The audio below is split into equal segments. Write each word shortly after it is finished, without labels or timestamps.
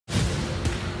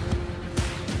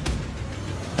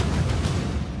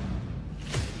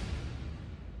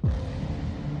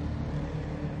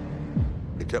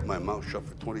kept my mouth shut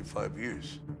for 25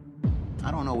 years.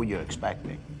 I don't know what you're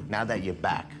expecting, now that you're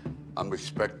back. I'm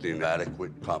expecting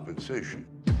adequate compensation.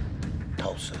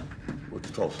 Tulsa. What's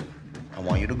Tulsa? I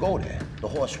want you to go there. The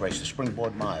horse race, the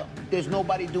Springboard Mile. There's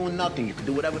nobody doing nothing. You can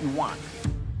do whatever you want.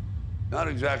 Not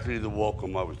exactly the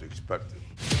welcome I was expecting.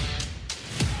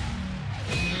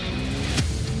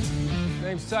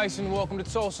 Name's Tyson. Welcome to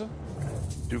Tulsa.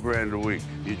 $2 grand a week.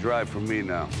 You drive for me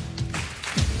now.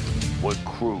 What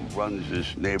crew runs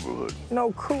this neighborhood?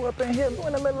 No crew up in here. We're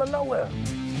in the middle of nowhere.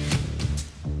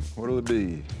 What'll it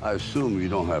be? I assume you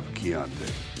don't have a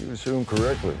Chianti. You assume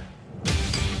correctly.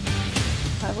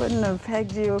 I wouldn't have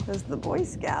pegged you as the Boy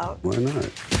Scout. Why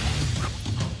not?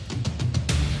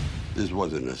 This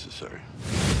wasn't necessary.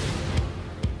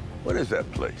 What is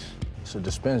that place? It's a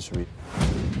dispensary.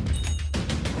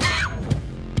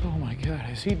 Oh, my God.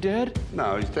 Is he dead?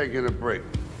 No, he's taking a break.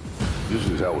 This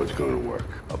is how it's going to work.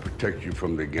 I'll protect you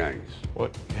from the gangs.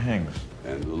 What gangs?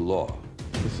 And the law.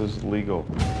 This is legal.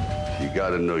 You got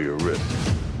to know your risk.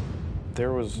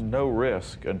 There was no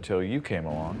risk until you came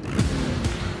along.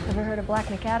 Ever heard of Black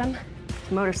McAdam? It's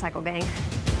a motorcycle gang.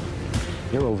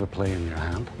 You're overplaying your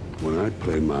hand. When I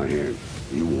play my hand,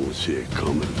 you won't see it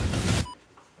coming.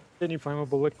 Any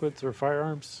flammable liquids or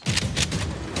firearms?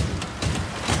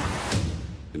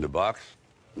 In the box?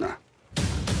 Nah.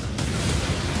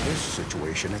 This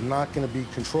situation is not going to be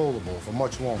controllable for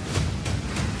much longer.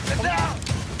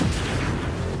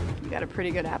 You got a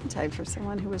pretty good appetite for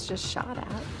someone who was just shot at.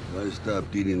 If I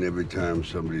stopped eating every time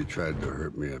somebody tried to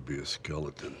hurt me, I'd be a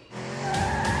skeleton.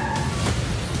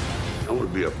 I want to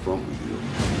be upfront with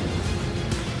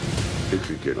you. It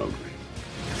could get ugly.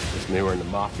 This me we're in the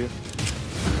mafia?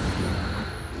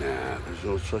 Nah, there's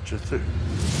no such a thing.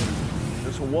 Is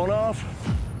this a one-off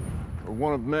or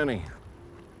one of many?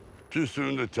 Too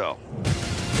soon to tell.